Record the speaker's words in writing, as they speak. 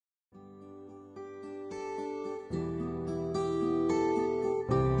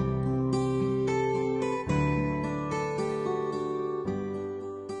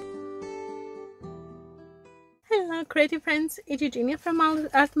creative friends, it's Eugenia from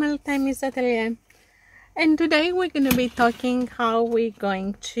Art Times Atelier, and today we're going to be talking how we're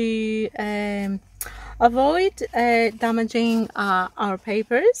going to avoid damaging our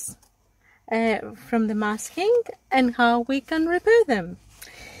papers from the masking and how we can repair them.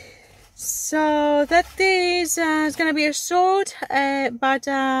 So that is going to be a short but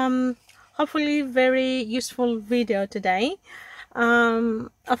hopefully very useful video today. I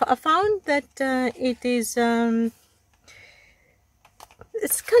found that it is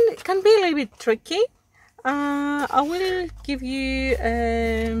it can be a little bit tricky. I will give you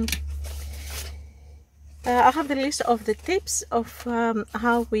I have the list of the tips of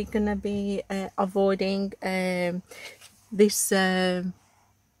how we're gonna be avoiding this paper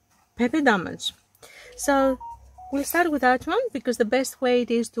damage. So we'll start with that one because the best way it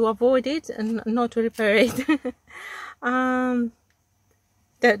is to avoid it and not to repair it.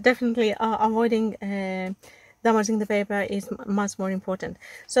 Definitely avoiding damaging the paper is much more important.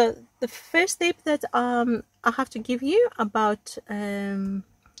 So the first tip that I have to give you about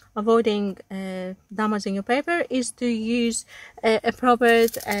avoiding damaging your paper is to use a proper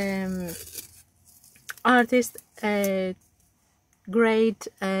artist grade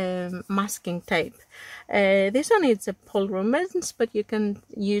masking tape. This one is a Paul Rumens, but you can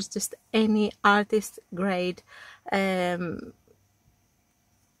use just any artist grade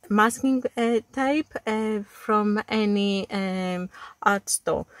masking tape from any art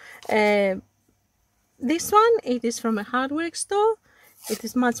store. This one, it is from a hardware store. It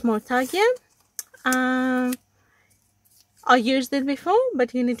is much more taggier. I used it before,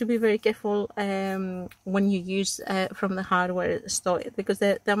 but you need to be very careful when you use from the hardware store because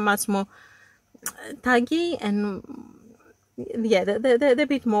they're much more taggy and yeah, they're a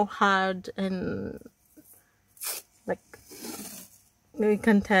bit more hard, and like you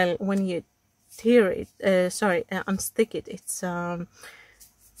can tell when you tear it. Unstick it. It's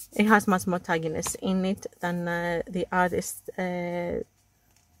it has much more tagginess in it than the artist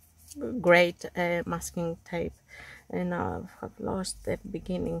grade masking tape. And I have lost the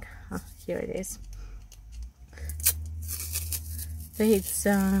beginning. Here it is. It's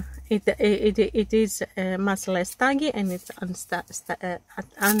it is much less taggy, and it's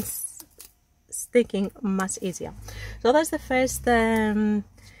unsticking much easier. So that's the first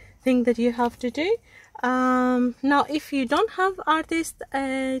thing that you have to do. Now, if you don't have artist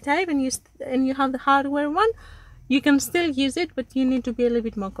tape and you have the hardware one, you can still use it, but you need to be a little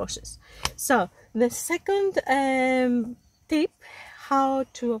bit more cautious. So the second tip how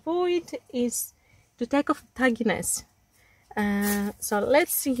to avoid is to take off the tagginess. So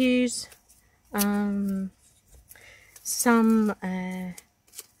let's use some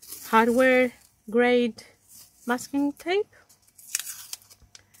hardware grade masking tape.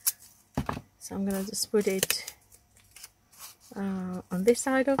 So I'm gonna just put it on this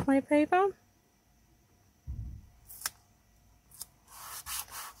side of my paper.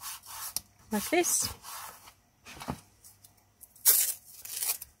 Like this,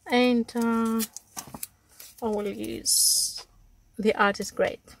 and I will use the artist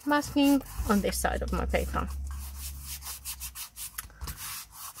grade masking on this side of my paper.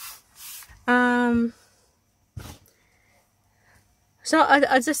 So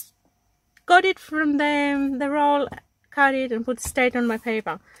I just got it from the roll, cut it and put it straight on my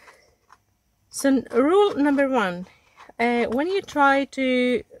paper. So rule number one, when you try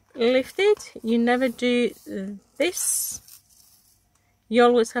to lift it, you never do this. You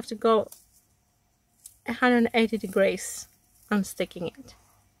always have to go 180 degrees on sticking it.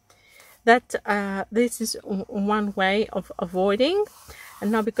 That this is one way of avoiding.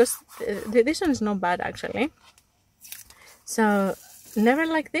 And now, because this one is not bad actually, so never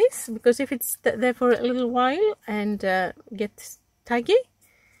like this, because if it's there for a little while and gets taggy,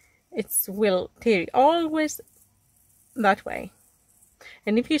 it will tear. Always that way.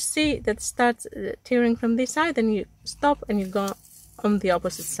 And if you see that it starts tearing from this side, then you stop and you go on the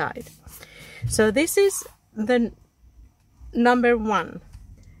opposite side. So this is the number one.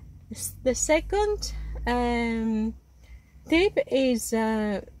 The second tip is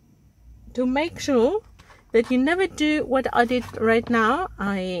to make sure that you never do what I did right now.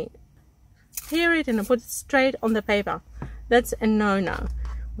 I tear it and I put it straight on the paper. That's a no-no.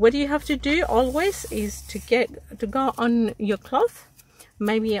 What you have to do always is to go on your cloth,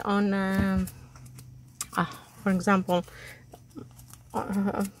 maybe on for example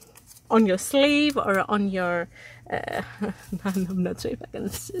on your sleeve or on your I'm not sure if I can,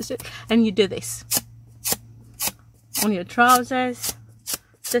 and you do this on your trousers,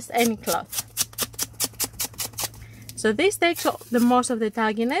 just any cloth. So this takes the most of the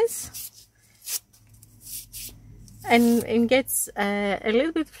tagginess, and gets a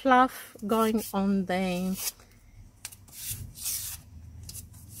little bit fluff going on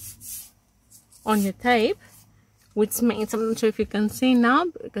your tape, which means, I'm not sure if you can see now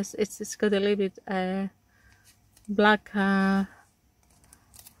because it's got a little bit black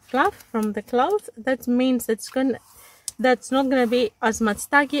fluff from the cloth. That means that's not gonna be as much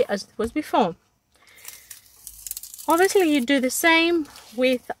taggy as it was before. Obviously you do the same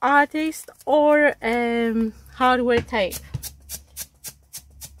with artist or hardware tape.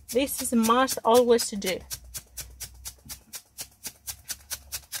 This is a must always to do.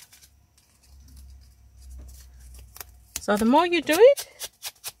 So the more you do it,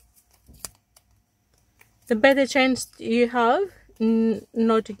 the better chance you have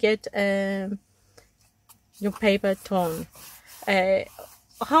not to get your paper torn.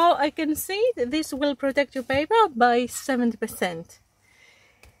 How I can see that this will protect your paper by 70%.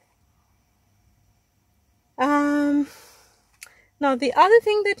 Now the other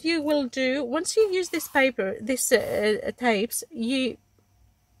thing that you will do once you use this paper, these tapes, you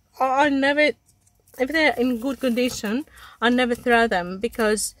are never, if they're in good condition, I never throw them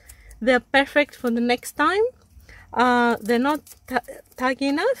because they're perfect for the next time. They're not taggy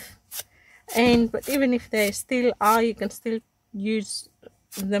enough, but even if they still are, you can still use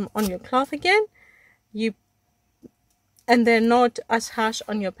them on your cloth again. And they're not as harsh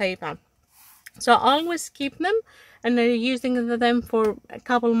on your paper. So I always keep them and I'm using them for a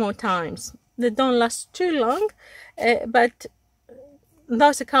couple more times. They don't last too long, but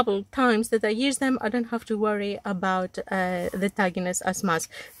those a couple times that I use them, I don't have to worry about the tagginess as much.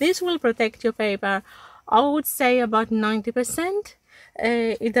 This will protect your paper, I would say about 90%.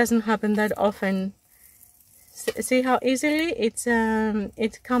 It doesn't happen that often. See how easily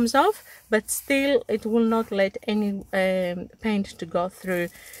it comes off, but still it will not let any paint to go through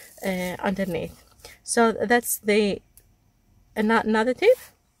underneath. So that's another tip.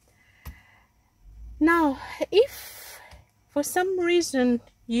 Now, if for some reason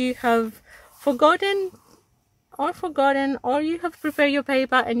you have forgotten or you have prepared your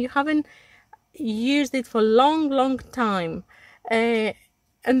paper and you haven't used it for a long time, and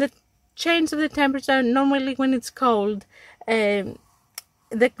the change of the temperature, normally when it's cold, the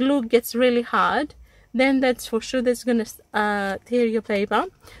glue gets really hard, then that's for sure that's gonna tear your paper.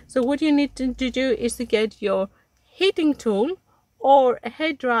 So what you need to do is to get your heating tool or a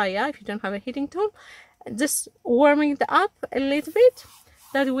hair dryer if you don't have a heating tool, just warming it up a little bit.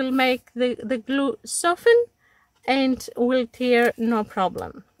 That will make the glue soften and will tear no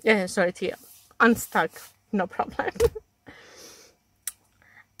problem. Tear, unstuck, no problem.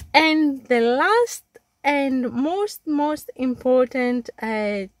 And the last and most important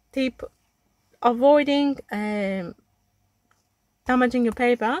tip, avoiding damaging your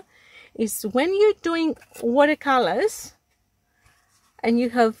paper, is when you're doing watercolors and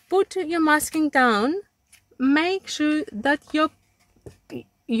you have put your masking down, make sure that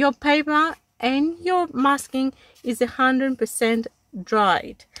your paper and your masking is 100%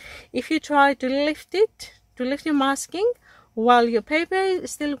 dried. If you try to lift your masking while your paper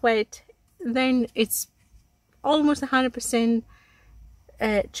is still wet, then it's almost 100%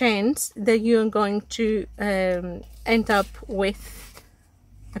 chance that you're going to end up with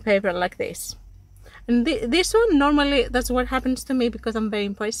a paper like this. And this one, normally that's what happens to me because I'm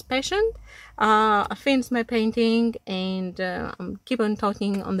very patient. I finish my painting and keep on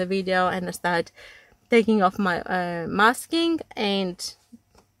talking on the video, and I start taking off my masking, and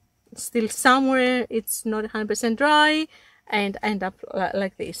still somewhere it's not 100% dry, and end up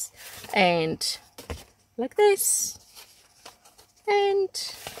like this, and like this, and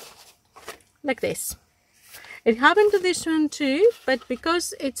like this. It happened to this one too, but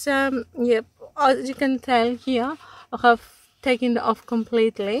because it's yeah, as you can tell here, I have taken it off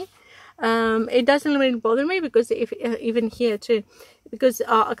completely. It doesn't really bother me because even here too, because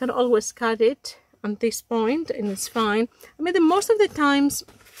I can always cut it on this point and it's fine. I mean, most of the times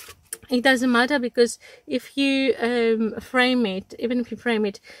it doesn't matter, because if you frame it, even if you frame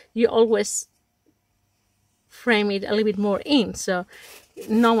it, you always frame it a little bit more in, so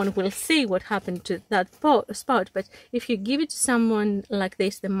no one will see what happened to that spot. But if you give it to someone like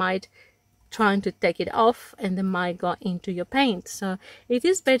this, they might try to take it off and they might go into your paint. So it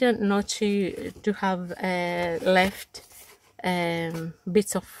is better not to have left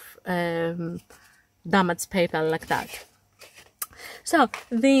bits of damaged paper like that. So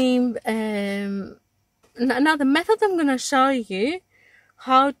now the method I'm going to show you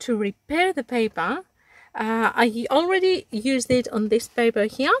how to repair the paper. I already used it on this paper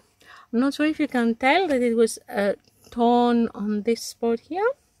here. I'm not sure if you can tell that it was torn on this spot here.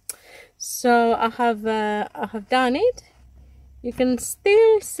 So I have done it. You can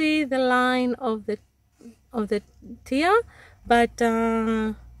still see the line of the tear, but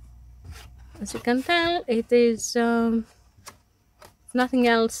as you can tell, it is nothing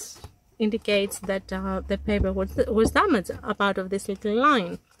else indicates that the paper was damaged apart of this little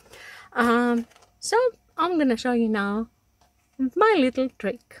line. So I'm gonna show you now my little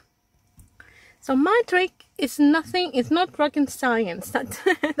trick. So my trick is nothing, it's not rocket science,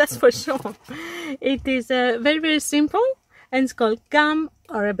 that's for sure. It is very simple, and it's called gum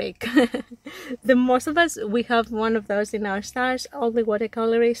Arabic. The most of us, we have one of those in our stars, all the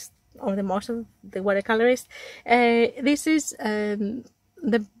watercolorists, or the most of the watercolorists. This is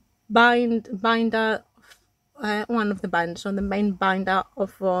the binder, one of the binders, or the main binder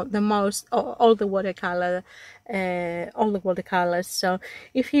of the most all the watercolors. So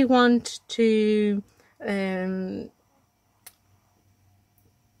if you want to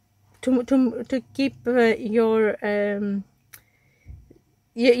keep your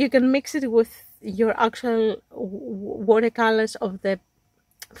you can mix it with your actual watercolors of the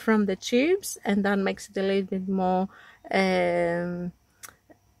from the tubes, and that makes it a little bit more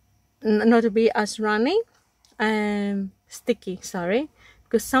not to be as runny, sticky, sorry,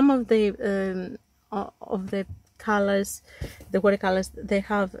 because some of the colors, the watercolors, they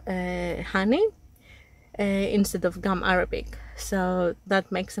have honey instead of gum Arabic, so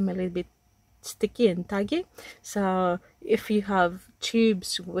that makes them a little bit sticky and taggy. So if you have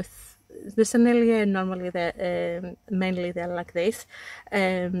tubes with the Sennelier, normally they're mainly they're like this,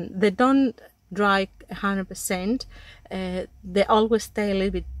 they don't dry 100%, they always stay a little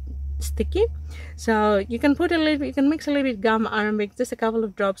bit sticky. So you can put a little bit, you can mix a little bit gum Arabic, just a couple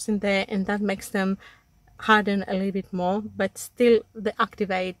of drops in there, and that makes them harden a little bit more, but still the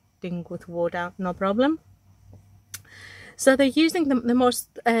activating with water, no problem. So they're using the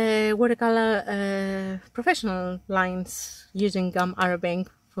most watercolor professional lines using gum Arabic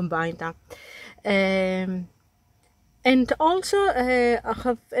from binder. And also I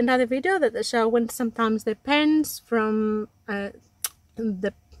have another video that show when sometimes the pens from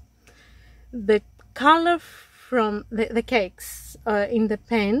the color from the cakes in the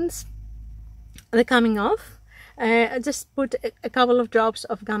pens, they're coming off. I just put a couple of drops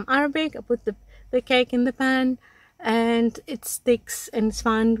of gum Arabic, I put the cake in the pan, and it sticks and it's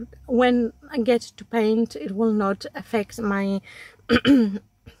fine. When I get to paint, it will not affect my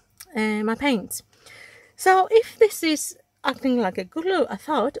my paints. So if this is acting like a glue, I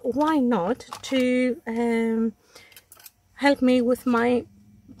thought, why not to help me with my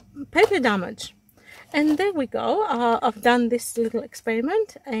paper damage. And there we go. I've done this little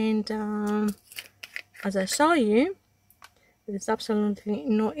experiment, and as I show you, there's absolutely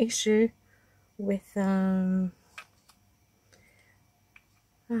no issue with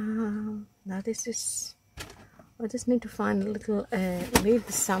now this is, I just need to find a little lid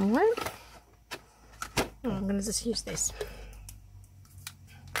somewhere. I'm gonna just use this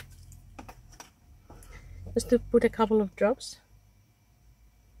just to put a couple of drops.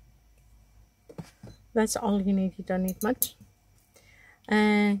 That's all you need, you don't need much.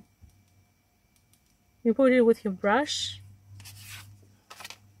 And you put it with your brush,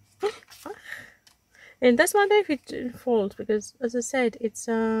 and that's not if it falls, because as I said, it's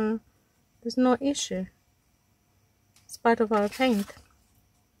there's no issue, it's part of our paint.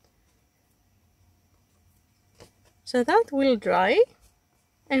 So that will dry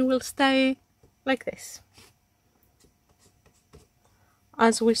and will stay like this.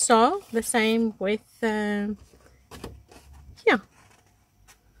 As we saw, the same with yeah,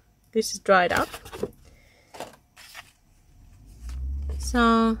 this is dried up.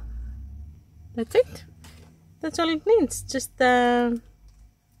 So that's it. That's all it needs. Just a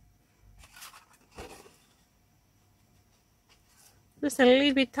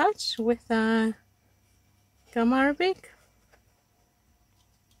little bit touch with gum Arabic.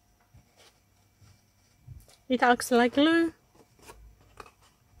 It acts like glue.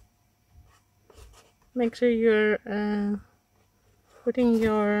 Make sure you're putting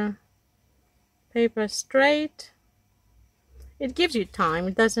your paper straight. It gives you time.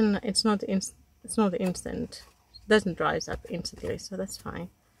 It doesn't. It's not instant. It doesn't dry up instantly, so that's fine.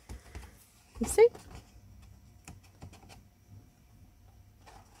 You see?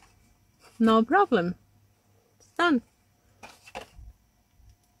 No problem. It's done.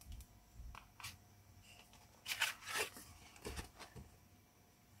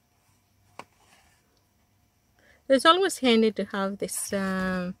 It's always handy to have this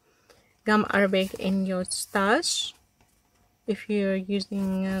gum Arabic in your stash if you're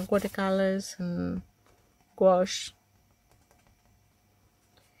using watercolors and gouache.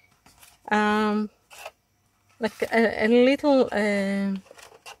 like a little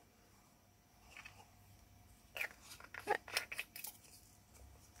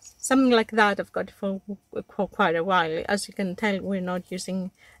something like that. I've got for quite a while. As you can tell, we're not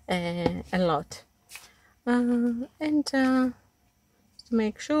using a lot. And to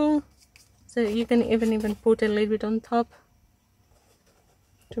make sure, so you can even put a little bit on top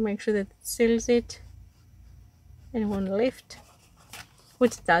to make sure that it seals it and it won't lift,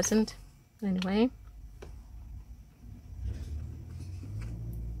 which it doesn't anyway.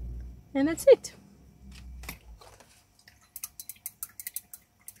 And that's it.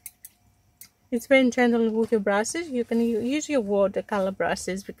 It's very gentle with your brushes. You can use your watercolor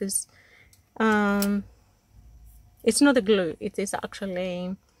brushes because it's not a glue, it is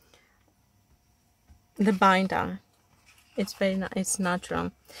actually the binder. It's it's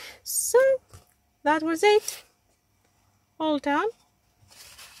natural. So that was it, all done.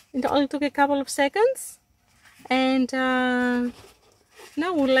 It only took a couple of seconds, and now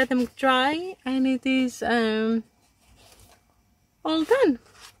we'll let them dry, and it is all done.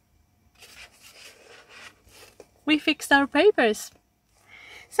 We fixed our papers.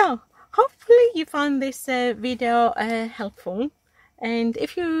 So hopefully you found this video helpful, and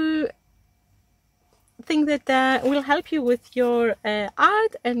if you think that will help you with your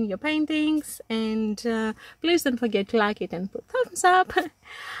art and your paintings, and please don't forget to like it and put thumbs up.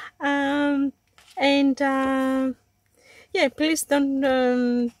 Yeah, please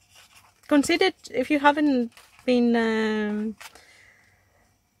don't consider, if you haven't been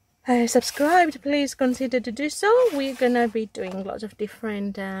subscribed, please consider to do so. We're gonna be doing lots of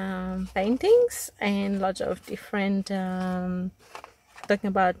different paintings and lots of different talking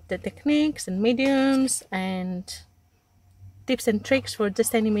about the techniques and mediums and tips and tricks for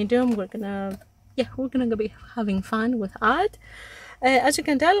just any medium. We're gonna be having fun with art. As you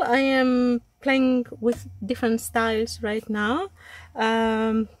can tell, I am playing with different styles right now.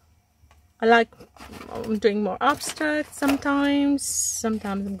 I'm doing more abstract sometimes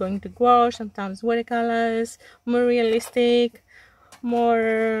I'm going to gouache, sometimes watercolors, more realistic,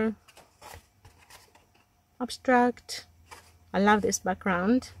 more abstract. I love this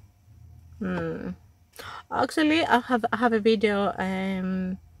background. Actually, I have a video.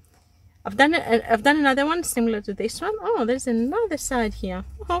 I've done another one similar to this one. Oh, there's another side here.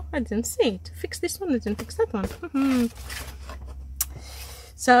 Oh, I didn't see it. Fix this one, I didn't fix that one.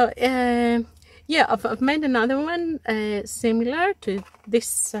 So yeah, I've made another one similar to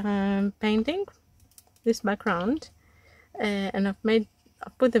this painting, this background, and I've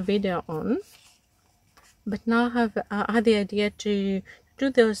put the video on. But now I had the idea to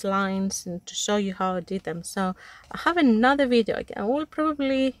do those lines and to show you how I did them. So I have another video again. I will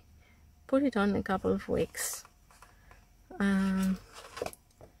probably put it on in a couple of weeks.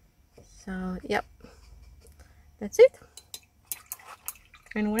 So yep, that's it.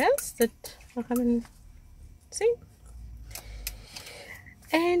 Anyone else that I haven't seen?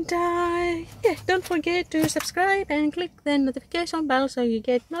 And yeah, don't forget to subscribe and click the notification bell so you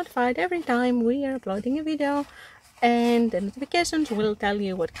get notified every time we are uploading a video, and the notifications will tell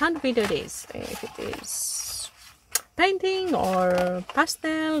you what kind of video it is, if it is painting or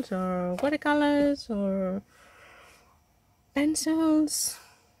pastels or watercolors or pencils,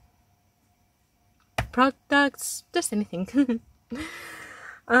 products, just anything.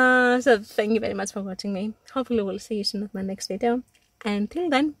 So thank you very much for watching me. Hopefully we'll see you soon with my next video. Until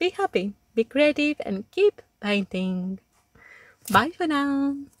then, be happy, be creative, and keep painting. Bye for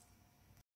now.